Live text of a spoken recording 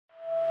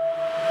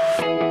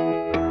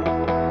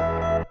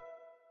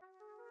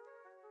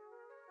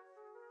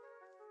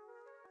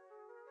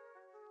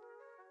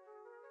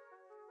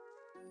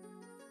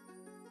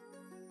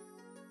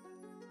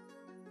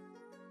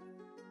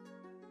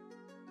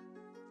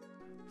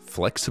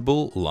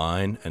Flexible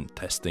line and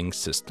testing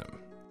system.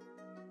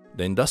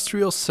 The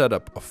industrial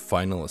setup of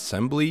final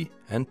assembly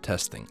and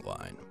testing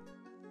line.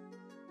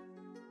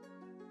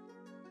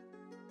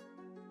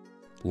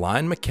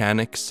 Line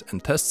mechanics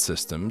and test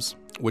systems,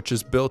 which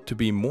is built to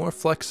be more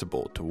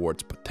flexible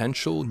towards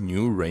potential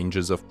new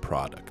ranges of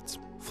products.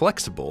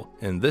 Flexible,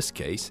 in this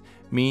case,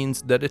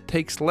 means that it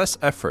takes less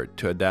effort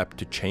to adapt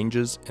to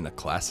changes in a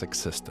classic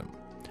system,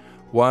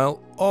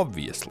 while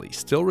obviously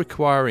still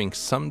requiring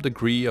some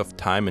degree of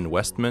time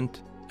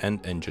investment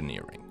and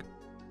engineering.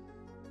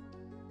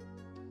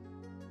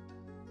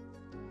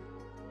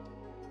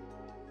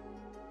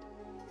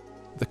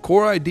 The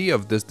core idea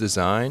of this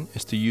design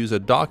is to use a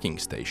docking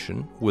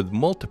station with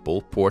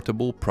multiple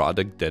portable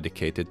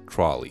product-dedicated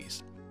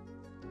trolleys.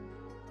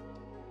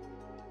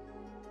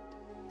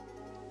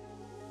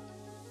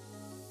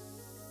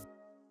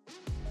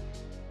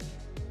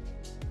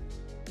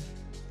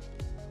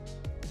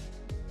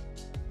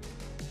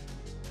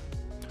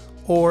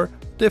 Or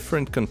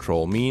different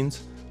control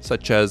means,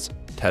 such as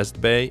test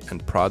bay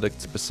and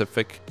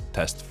product-specific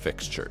test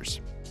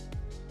fixtures.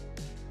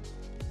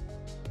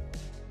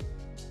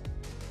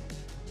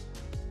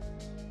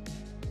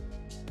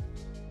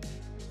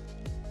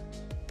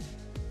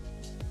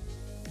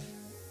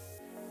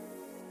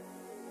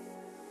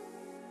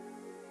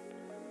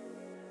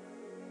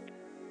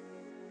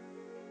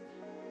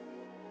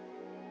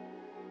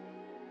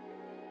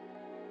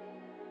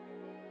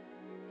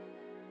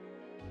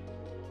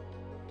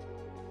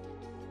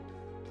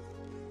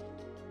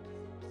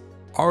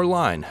 Our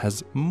line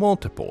has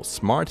multiple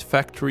smart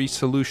factory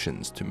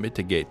solutions to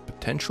mitigate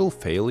potential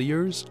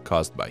failures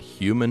caused by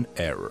human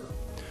error.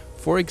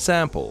 For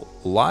example,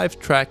 live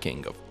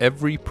tracking of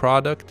every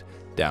product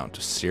down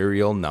to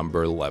serial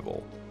number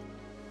level.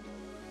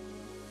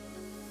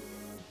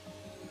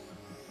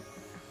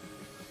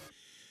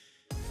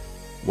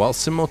 While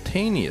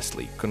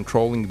simultaneously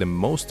controlling the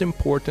most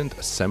important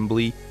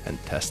assembly and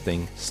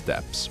testing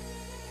steps.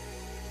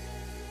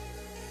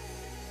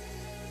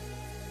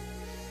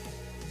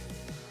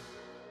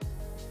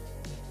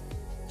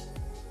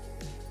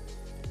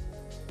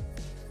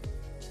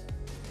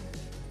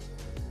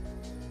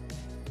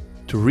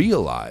 To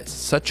realize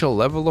such a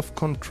level of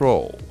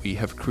control, we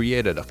have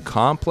created a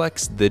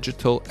complex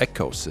digital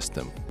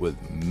ecosystem with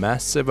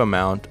massive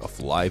amount of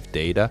live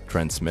data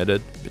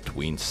transmitted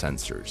between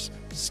sensors,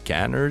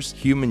 scanners,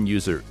 human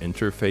user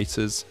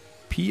interfaces,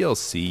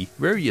 PLC,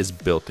 various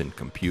built-in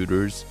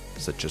computers,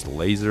 such as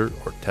laser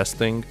or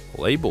testing,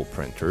 label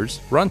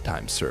printers,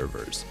 runtime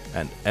servers,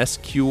 and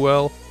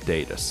SQL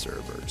data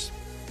servers.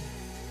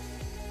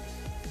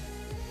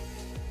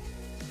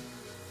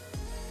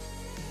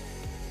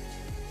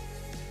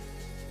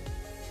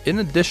 In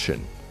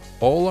addition,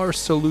 all our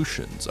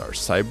solutions are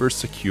cyber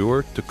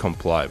secure to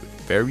comply with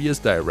various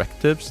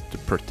directives to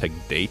protect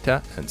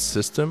data and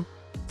system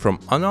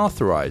from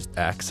unauthorized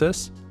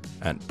access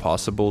and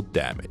possible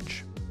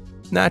damage.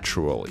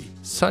 Naturally,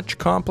 such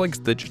complex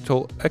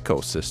digital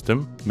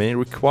ecosystem may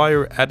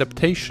require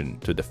adaptation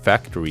to the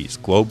factory's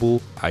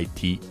global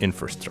IT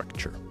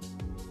infrastructure,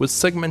 with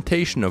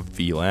segmentation of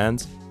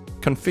VLANs,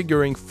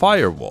 configuring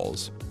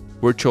firewalls,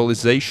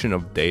 virtualization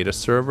of data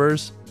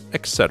servers,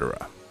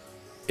 etc.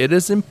 It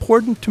is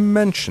important to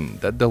mention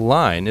that the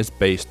line is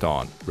based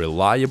on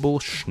reliable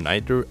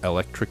Schneider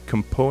Electric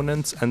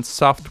components and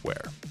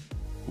software,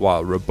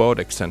 while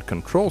robotics and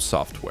control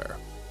software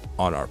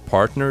on our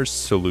partners'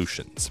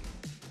 solutions.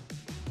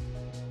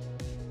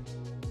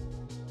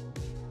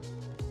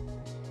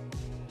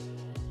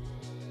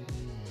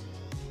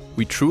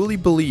 We truly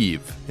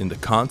believe in the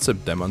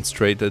concept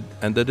demonstrated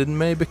and that it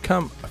may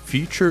become a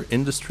future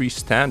industry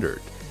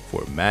standard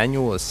for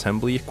manual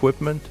assembly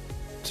equipment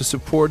to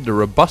support the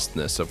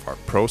robustness of our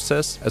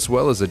process as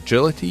well as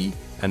agility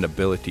and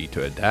ability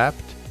to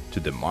adapt to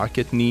the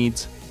market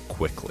needs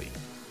quickly.